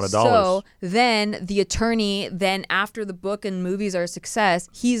make a lot of dollars. So then the attorney, after the book and movies are a success,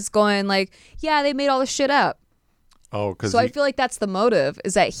 he's going like, yeah, they made all this shit up. Oh, because I feel like that's the motive,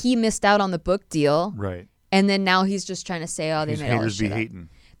 is that he missed out on the book deal. Right. And then now he's just trying to say, oh, they made all this shit up. Hating.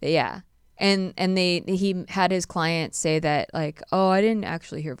 Yeah. And he had his client say that like, oh, I didn't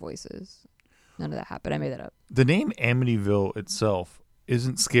actually hear voices. None of that happened. I made that up. The name Amityville itself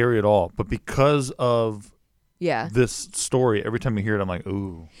isn't scary at all, but because of this story, every time you hear it, I'm like,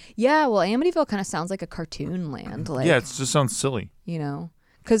 ooh. Yeah, well, Amityville kind of sounds like a cartoon land. Like, yeah, it just sounds silly. You know,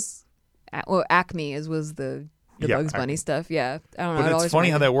 because Acme was the Bugs Bunny stuff. Yeah, I don't know. But it's funny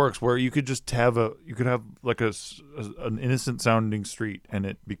how that works, where you could just have like an innocent sounding street, and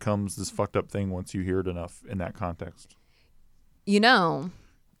it becomes this fucked up thing once you hear it enough in that context. You know,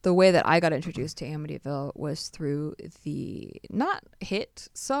 the way that I got introduced to Amityville was through the not hit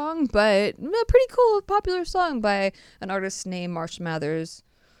song, but a pretty cool popular song by an artist named Marsh Mathers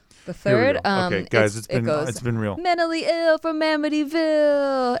the third. Okay, guys, it's been real. Mentally ill from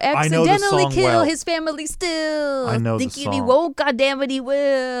Amityville. Accidentally kill his family still. I know Think the song. He won't, goddamn it, he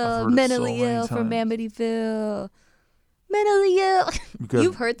will. Mentally so ill from Amityville. Mentally ill.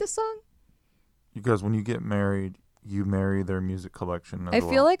 You've heard this song? You guys, when you get married, you marry their music collection. I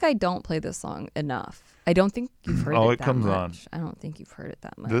feel like I don't play this song enough. I don't think you've heard it that much. It comes on. I don't think you've heard it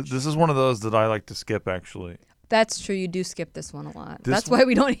that much. This is one of those that I like to skip, actually. That's true. You do skip this one a lot. That's why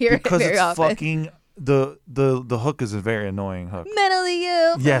we don't hear it very often. Because it's fucking the hook is a very annoying hook. Mentally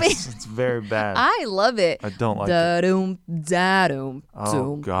ill. Yes, it's very bad. I love it. I don't like it.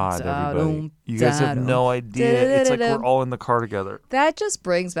 Oh God, everybody! You guys have no idea. It's like we're all in the car together. That just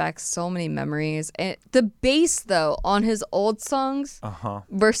brings back so many memories. And the bass, though, on his old songs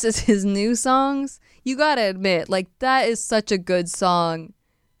versus his new songs, you gotta admit, like that is such a good song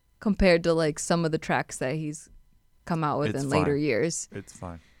compared to like some of the tracks that he's come out with in later years. It's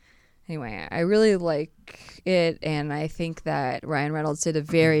fine. Anyway, I really like it, and I think that Ryan Reynolds did a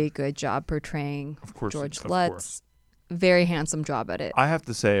very good job portraying George Lutz. Very handsome job at it. I have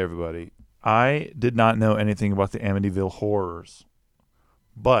to say, everybody, I did not know anything about the Amityville horrors,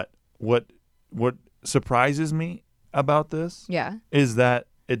 but what surprises me about this is that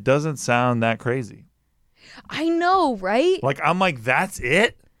it doesn't sound that crazy. I know, right? Like, I'm like, that's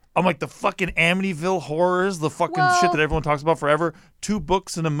it? I'm like, the fucking Amityville horrors, the fucking shit that everyone talks about forever, 2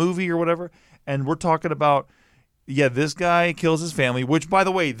 books and a movie or whatever, and we're talking about, yeah, this guy kills his family, which, by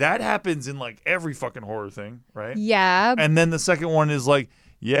the way, that happens in like every fucking horror thing, right? Yeah. And then the second one is like,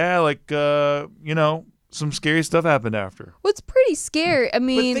 yeah, like, some scary stuff happened after. What's pretty scary? I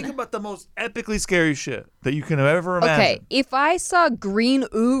mean, but think about the most epically scary shit that you can ever imagine. Okay, if I saw green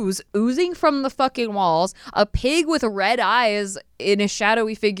ooze oozing from the fucking walls, a pig with red eyes in a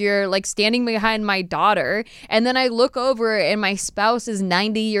shadowy figure like standing behind my daughter, and then I look over and my spouse is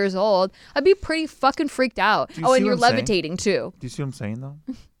 90 years old, I'd be pretty fucking freaked out. Oh, and you're levitating too. Do you see what I'm saying though?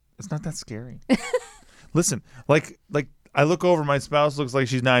 It's not that scary. Listen, like I look over, my spouse looks like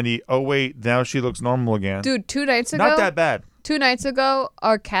she's 90. Oh, wait, now she looks normal again. Dude, 2 nights ago. Not that bad. 2 nights ago,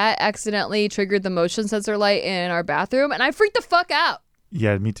 our cat accidentally triggered the motion sensor light in our bathroom, and I freaked the fuck out.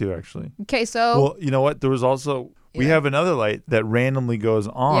 Yeah, me too, actually. Okay, so. Well, you know what? There was also, we have another light that randomly goes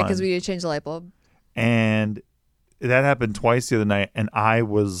on. Yeah, because we need to change the light bulb. And that happened twice the other night, and I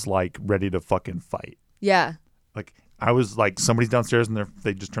was like ready to fucking fight. Yeah. Like, I was like, somebody's downstairs and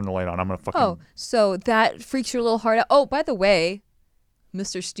they just turned the light on. I'm going to fucking. Oh, so that freaks your little heart out. Oh, by the way,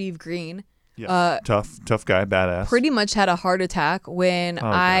 Mr. Steve Green. Yeah. Tough guy, badass. Pretty much had a heart attack when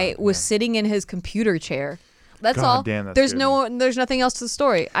I was sitting in his computer chair. That's all. Damn, there's nothing else to the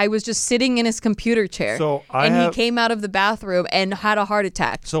story. I was just sitting in his computer chair. He came out of the bathroom and had a heart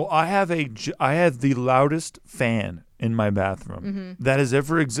attack. So I have the loudest fan in my bathroom that has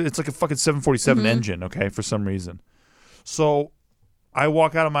ever existed. It's like a fucking 747 engine, okay, for some reason. So I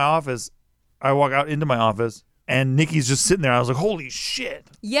walk out into my office, and Nikki's just sitting there. I was like, holy shit.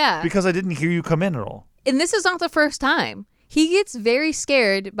 Yeah. Because I didn't hear you come in at all. And this is not the first time. He gets very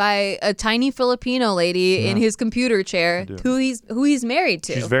scared by a tiny Filipino lady in his computer chair who he's married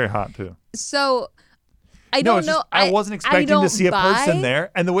to. She's very hot, too. So I don't know. I wasn't expecting to see a person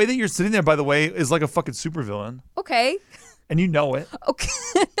there. And the way that you're sitting there, by the way, is like a fucking supervillain. Okay. And you know it. Okay.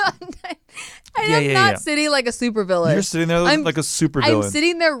 I'm not sitting like a supervillain. You're sitting there like a supervillain. I'm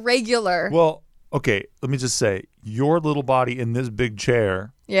sitting there regular. Well, okay, let me just say, your little body in this big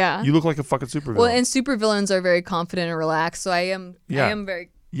chair, you look like a fucking supervillain. Well, and supervillains are very confident and relaxed, so I am very...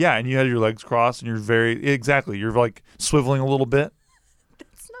 Yeah, and you had your legs crossed, and you're you're like swiveling a little bit.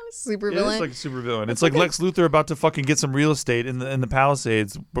 That's not a supervillain. It is like a supervillain. It's like Lex Luthor about to fucking get some real estate in the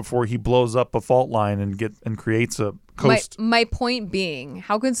Palisades before he blows up a fault line and creates a coast. My point being,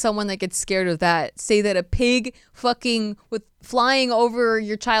 how can someone that gets scared of that say that a pig fucking with flying over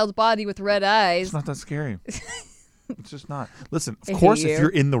your child's body with red eyes? It's not that scary. It's just not. Listen, of course, if you're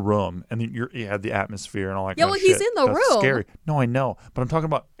in the room and you have the atmosphere and all that kind of shit. Yeah, well, he's in the room. Scary. No, I know. But I'm talking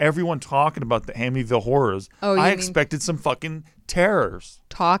about everyone talking about the Amityville horrors. Oh, I expected some fucking terrors.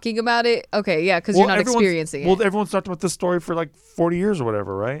 Talking about it? Okay, yeah, because you're not experiencing it. Well, everyone's talked about this story for like 40 years or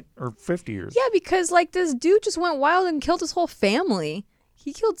whatever, right? Or 50 years. Yeah, because like this dude just went wild and killed his whole family.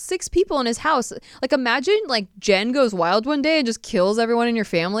 He killed 6 people in his house. Like imagine like Jen goes wild one day and just kills everyone in your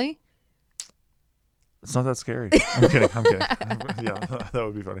family. It's not that scary. I'm kidding. Yeah, that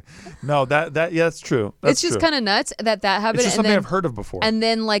would be funny. No, that's true. It's just kind of nuts that happened. It's just something I've heard of before. And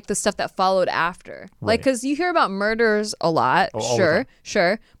then like the stuff that followed after. Right. Like, because you hear about murders a lot.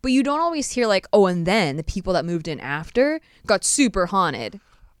 Sure. But you don't always hear like, oh, and then the people that moved in after got super haunted.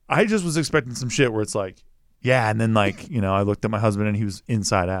 I just was expecting some shit where it's like, yeah, and then like, I looked at my husband and he was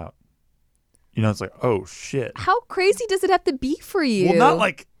inside out. It's like, oh, shit. How crazy does it have to be for you? Well, not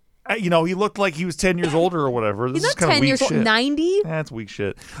like... he looked like he was 10 years older or whatever. He's not 10 years old. 90? That's weak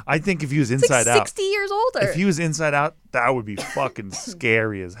shit. I think if he was inside out. 60 years older. If he was inside out, that would be fucking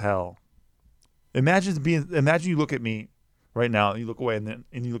scary as hell. Imagine you look at me right now, and you look away, and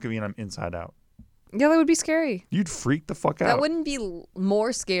you look at me and I'm inside out. Yeah, that would be scary. You'd freak the fuck out. That wouldn't be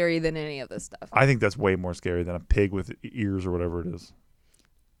more scary than any of this stuff. I think that's way more scary than a pig with ears or whatever it is.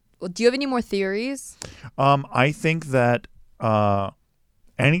 Well, do you have any more theories? I think that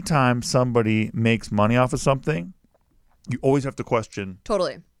anytime somebody makes money off of something, you always have to question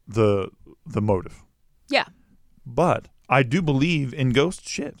the motive. Yeah. But I do believe in ghost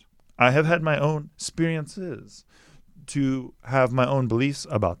shit. I have had my own experiences to have my own beliefs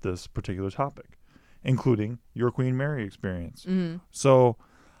about this particular topic, including your Queen Mary experience. Mm-hmm. So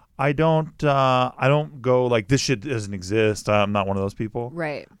I don't go like this shit doesn't exist. I'm not one of those people.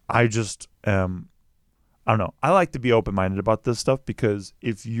 Right. I just I don't know. I like to be open-minded about this stuff because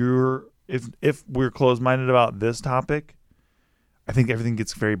if we're closed-minded about this topic, I think everything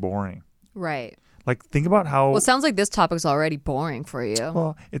gets very boring. Right. Like think about how. Well, it sounds like this topic's already boring for you.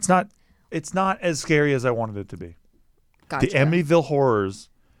 Well, it's not as scary as I wanted it to be. Gotcha. The Amityville horrors,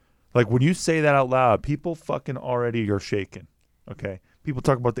 like when you say that out loud, people fucking already are shaken. Okay, people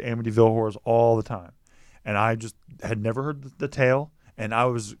talk about the Amityville horrors all the time, and I just had never heard the tale. and I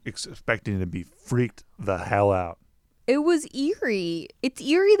was expecting to be freaked the hell out. It was eerie. It's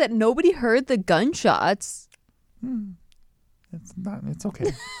eerie that nobody heard the gunshots. It's okay.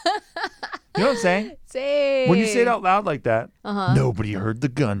 You know what I'm saying? Same. When you say it out loud like that, nobody heard the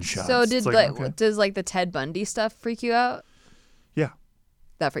gunshots. So does the Ted Bundy stuff freak you out? Yeah.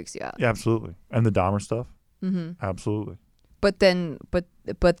 That freaks you out. Yeah, absolutely. And the Dahmer stuff? Mm-hmm. Absolutely. But then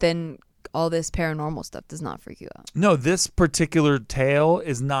all this paranormal stuff does not freak you out. No, this particular tale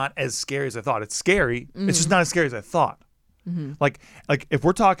is not as scary as I thought. It's scary. Mm-hmm. It's just not as scary as I thought. Mm-hmm. Like if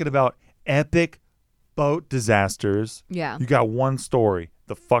we're talking about epic boat disasters, you got one story,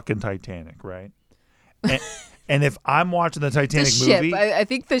 the fucking Titanic, right? And if I'm watching the Titanic movie, I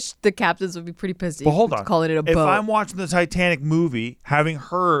think the captains would be pretty pissed. But hold on, calling it a boat. If I'm watching the Titanic movie, having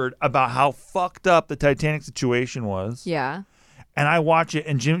heard about how fucked up the Titanic situation was, and I watch it,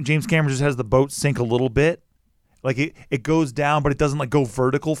 and James Cameron just has the boat sink a little bit, like it goes down, but it doesn't like go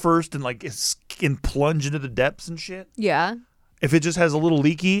vertical first and like and plunge into the depths and shit. Yeah. If it just has a little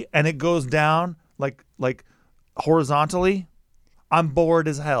leaky and it goes down like horizontally, I'm bored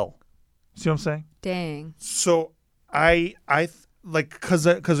as hell. See what I'm saying? Dang. So I like because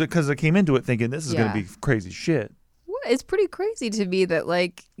I came into it thinking this is gonna be crazy shit. It's pretty crazy to me that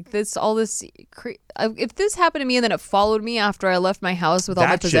like if this happened to me and then it followed me after I left my house with all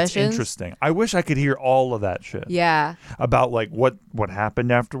my possessions. That's interesting. I wish I could hear all of that shit. Yeah. About like what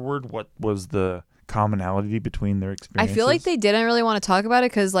happened afterward. What was the commonality between their experiences? I feel like they didn't really want to talk about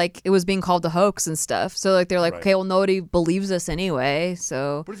it because like it was being called a hoax and stuff. So like they're like, okay, well nobody believes us anyway.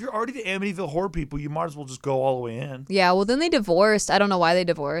 So. But if you're already the Amityville horror people, you might as well just go all the way in. Yeah. Well, then they divorced. I don't know why they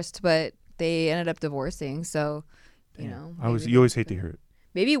divorced, but they ended up divorcing. So. You know, you always hate to hear it.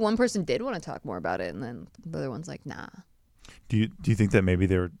 Maybe one person did want to talk more about it, and then the other one's like, "Nah." Do you think that maybe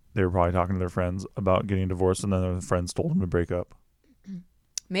they were probably talking to their friends about getting divorced, and then their friends told them to break up?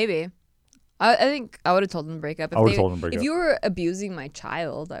 Maybe. I think I would have told them to break up. I would have told them to break up. If you were abusing my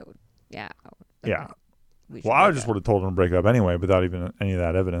child, I would. Yeah. Yeah. Well, I just would have told them to break up anyway, without even any of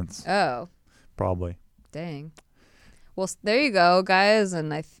that evidence. Oh. Probably. Dang. Well, there you go, guys.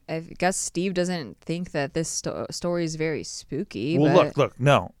 And I guess Steve doesn't think that this story is very spooky. Well, look.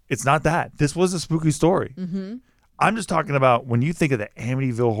 No, it's not that. This was a spooky story. Mm-hmm. I'm just talking about when you think of the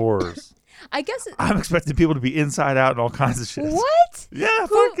Amityville horrors. I guess I'm expecting people to be inside out and all kinds of shit. What? Yeah,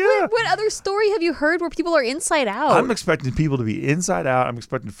 fuck yeah. What other story have you heard where people are inside out? I'm expecting people to be inside out. I'm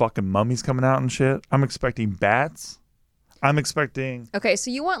expecting fucking mummies coming out and shit. I'm expecting bats. I'm expecting so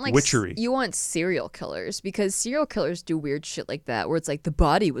you want like witchery. You want serial killers because serial killers do weird shit like that where it's like the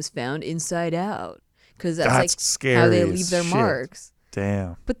body was found inside out because that's like scary how they leave their marks.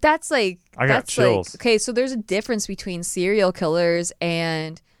 Damn. But that's like I got chills. Like, okay, so there's a difference between serial killers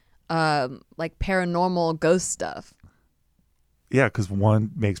and like paranormal ghost stuff. Yeah, because one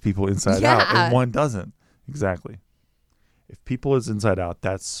makes people inside out and one doesn't. Exactly. If people is inside out,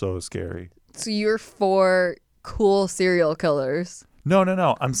 that's so scary. So you're for cool serial killers. No.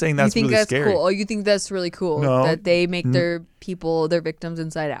 I'm saying that's really scary. Cool. Oh, you think that's really cool? No. That they make their victims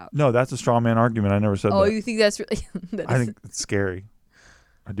inside out. No, that's a straw man argument. I never said that. Oh, you think that's really I think it's scary.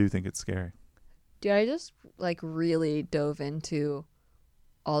 I do think it's scary. Dude, I just like really dove into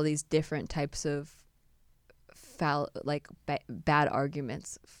all these different types of bad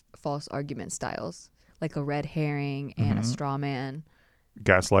arguments, false argument styles, like a red herring and a straw man.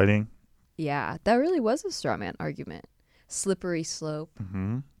 Gaslighting. Yeah, that really was a straw man argument. Slippery slope.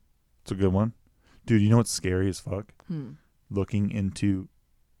 Mm-hmm. It's a good one. Dude, you know what's scary as fuck? Looking into,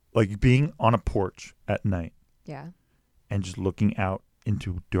 like being on a porch at night. Yeah. And just looking out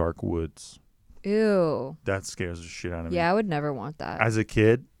into dark woods. Ew. That scares the shit out of me. Yeah, I would never want that. As a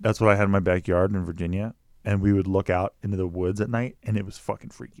kid, that's what I had in my backyard in Virginia. And we would look out into the woods at night and it was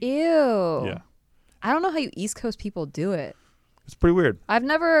fucking freaky. Ew. Yeah. I don't know how you East Coast people do it. It's pretty weird. I've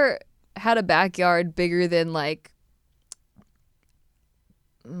never had a backyard bigger than like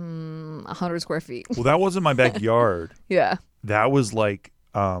 100 square feet. Well, that wasn't my backyard. Yeah. That was like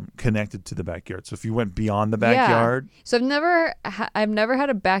connected to the backyard. So if you went beyond the backyard. Yeah. So I've never had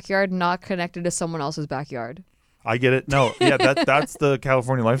a backyard not connected to someone else's backyard. I get it. No, yeah, that's the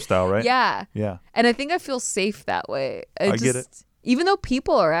California lifestyle, right? Yeah. Yeah. And I think I feel safe that way. I get it. Even though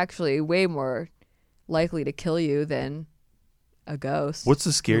people are actually way more likely to kill you than a ghost. What's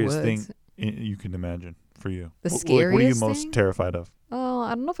the scariest thing you can imagine for you? The scariest what are you thing? Most terrified of? Oh, I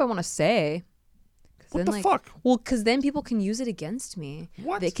don't know if I want to say. What the fuck? Well, because then people can use it against me.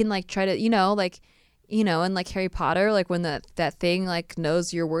 What? They can like try to, and like Harry Potter, like when that thing like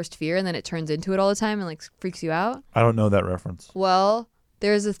knows your worst fear and then it turns into it all the time and like freaks you out. I don't know that reference. Well,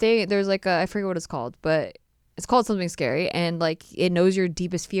 there's a thing. There's like I forget what it's called, but It's called something scary, and like it knows your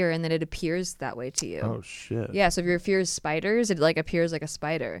deepest fear, and then it appears that way to you. Oh shit. Yeah. So if your fear is spiders, it like appears like a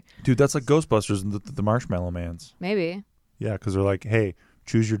spider. Dude, that's like Ghostbusters and the Marshmallow Mans. Maybe. Yeah, because they're like, hey,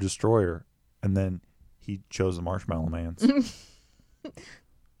 choose your destroyer, and then he chose the Marshmallow Mans.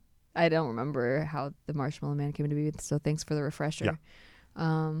 I don't remember how the Marshmallow Man came to be, so thanks for the refresher.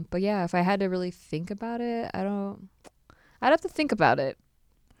 Yeah. But yeah, if I had to really think about it, I'd have to think about it.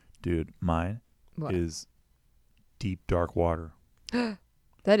 Dude, mine is deep, dark water.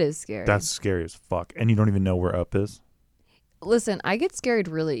 That is scary. That's scary as fuck. And you don't even know where up is? Listen, I get scared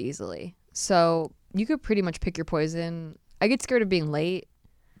really easily. So you could pretty much pick your poison. I get scared of being late.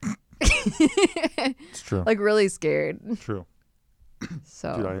 It's true. Like really scared. True.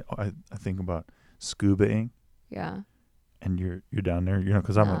 So dude, I think about scuba-ing. Yeah. And you're down there,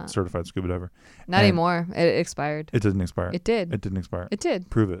 because I'm a certified scuba diver. Not anymore. It expired. It didn't expire. It did. It didn't expire. It did.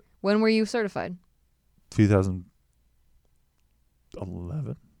 Prove it. When were you certified?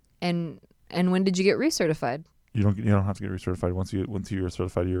 2011. And when did you get recertified? You don't have to get recertified. Once you're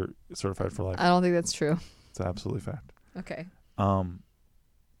certified, you're certified for life. I don't think that's true. It's absolutely fact. Okay.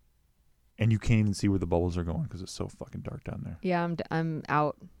 And you can't even see where the bubbles are going because it's so fucking dark down there. Yeah, I'm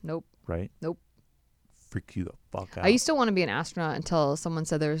out. Nope. Right? Nope. Freak you the fuck out. I used to want to be an astronaut until someone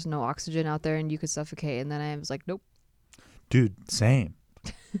said there was no oxygen out there and you could suffocate, and then I was like, nope. Dude, same.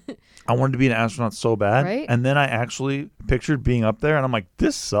 I wanted to be an astronaut so bad. Right? And then I actually pictured being up there and I'm like,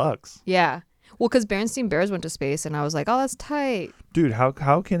 this sucks. Yeah. Well, because Berenstain Bears went to space and I was like, oh, that's tight. Dude,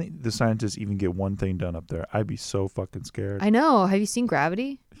 how can the scientists even get one thing done up there? I'd be so fucking scared. I know. Have you seen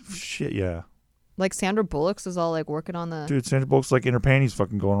Gravity? Shit, yeah. Like Sandra Bullock's is all like working on the... Dude, Sandra Bullock's like in her panties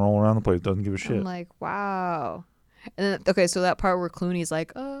fucking going all around the place. Doesn't give a shit. I'm like, wow. And then, okay, so that part where Clooney's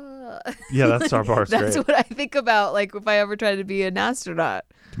like, yeah, that's our part. That's great. What I think about, like, if I ever try to be an astronaut.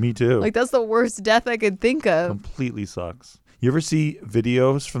 Me too. Like, that's the worst death I could think of. Completely sucks. You ever see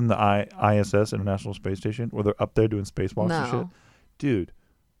videos from the ISS, International Space Station, where they're up there doing spacewalks and shit? Dude,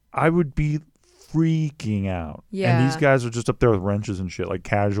 I would be freaking out. Yeah. And these guys are just up there with wrenches and shit, like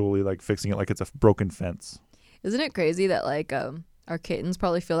casually like fixing it like it's a broken fence. Isn't it crazy that like our kittens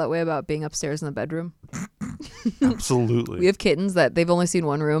probably feel that way about being upstairs in the bedroom? Absolutely. We have kittens that they've only seen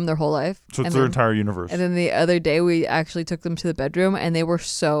one room their whole life. So it's their entire universe. And then the other day we actually took them to the bedroom and they were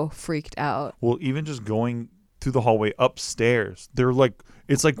so freaked out. Well, even just going through the hallway upstairs, they're like,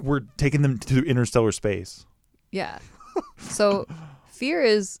 it's like we're taking them to interstellar space. Yeah. So fear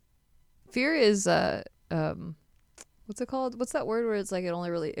is what's it called? What's that word where it's like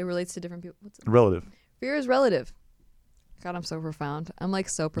it relates to different people? Relative. Fear is relative. God, I'm so profound. I'm like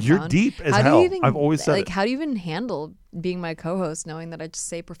so profound. You're deep as hell. I've always said like, how do you even handle being my co-host knowing that I just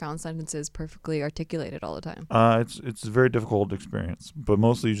say profound sentences perfectly articulated all the time? It's a very difficult experience, but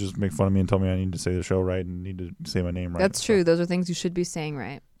mostly you just make fun of me and tell me I need to say the show right and need to say my name right. That's true. Those are things you should be saying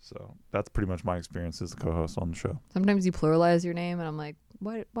right. So that's pretty much my experience as the co-host on the show. Sometimes you pluralize your name and I'm like,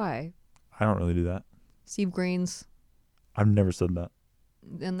 what? Why? I don't really do that. Steve Greens. I've never said that.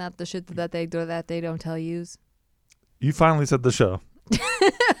 And that the shit that they don't tell yous. You finally said the show.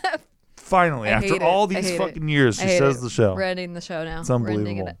 Finally, after all these fucking years, she says the show. We're ending the show now. It's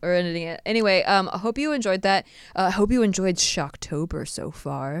unbelievable. We're ending it. Anyway, I hope you enjoyed that. I hope you enjoyed Shocktober so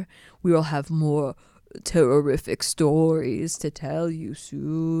far. We will have more terrific stories to tell you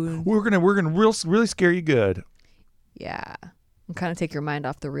soon. We're gonna really scare you good. Yeah. And kind of take your mind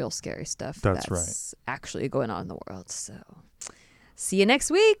off the real scary stuff that's actually going on in the world. So see you next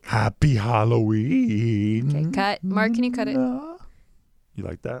week. Happy Halloween. Okay, cut. Mark, can you cut it? You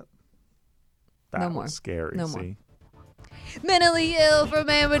like that? That no was more. scary. No see? more. Mentally ill from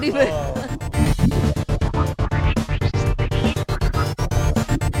Amityville.